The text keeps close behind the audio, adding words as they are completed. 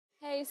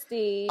Hey,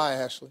 Steve. Hi,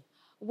 Ashley.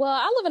 Well,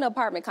 I live in an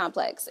apartment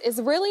complex. It's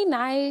really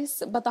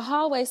nice, but the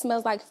hallway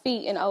smells like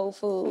feet and old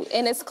food,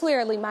 and it's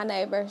clearly my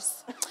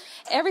neighbors.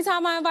 Every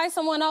time I invite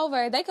someone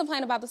over, they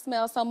complain about the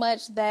smell so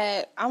much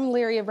that I'm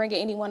leery of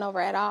bringing anyone over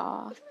at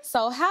all.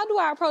 So how do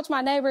I approach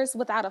my neighbors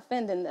without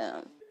offending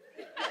them?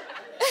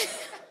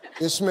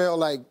 It smells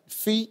like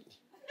feet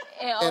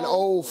and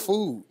old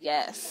food.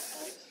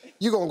 Yes.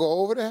 You gonna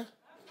go over there?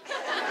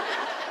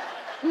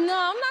 No,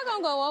 I'm not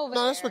gonna go over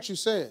there. No, that's what you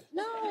said.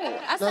 No,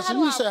 I said, Now,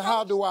 so you said,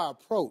 how do I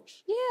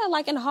approach? Yeah,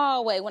 like in the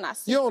hallway when I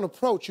see You don't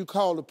approach, you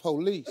call the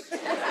police.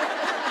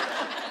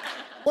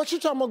 What you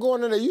talking about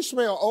going in there? You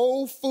smell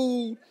old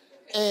food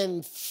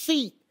and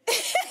feet.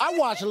 I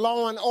watch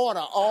Law and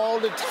Order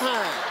all the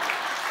time.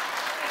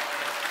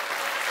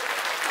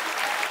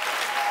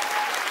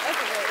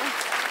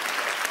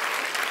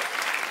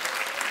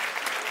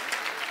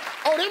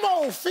 Oh, them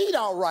old feet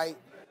all right.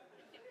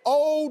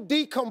 Old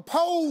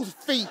decomposed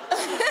feet.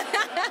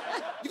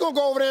 You gonna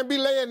go over there and be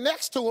laying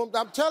next to them.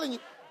 I'm telling you,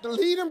 to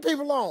leave them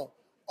people alone.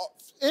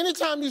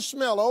 Anytime you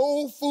smell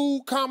old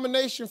food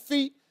combination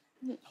feet,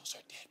 those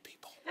are dead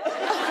people.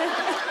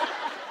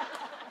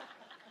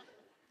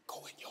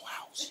 Go in your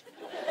house.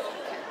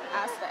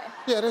 I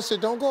say. Yeah, that's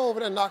it. Don't go over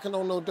there knocking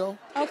on no door.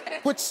 Okay.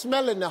 Quit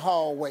smelling the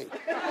hallway.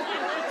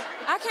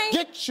 I can't.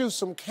 Get you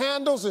some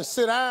candles and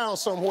sit down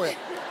somewhere.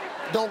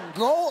 Don't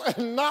go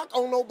and knock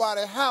on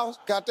nobody's house.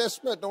 Got that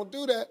smell. Don't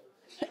do that.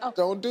 Okay.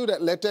 Don't do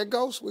that. Let that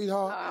go,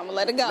 sweetheart. I'm gonna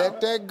let it go. Let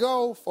that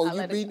go.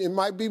 It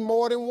might be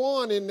more than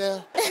one in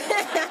there.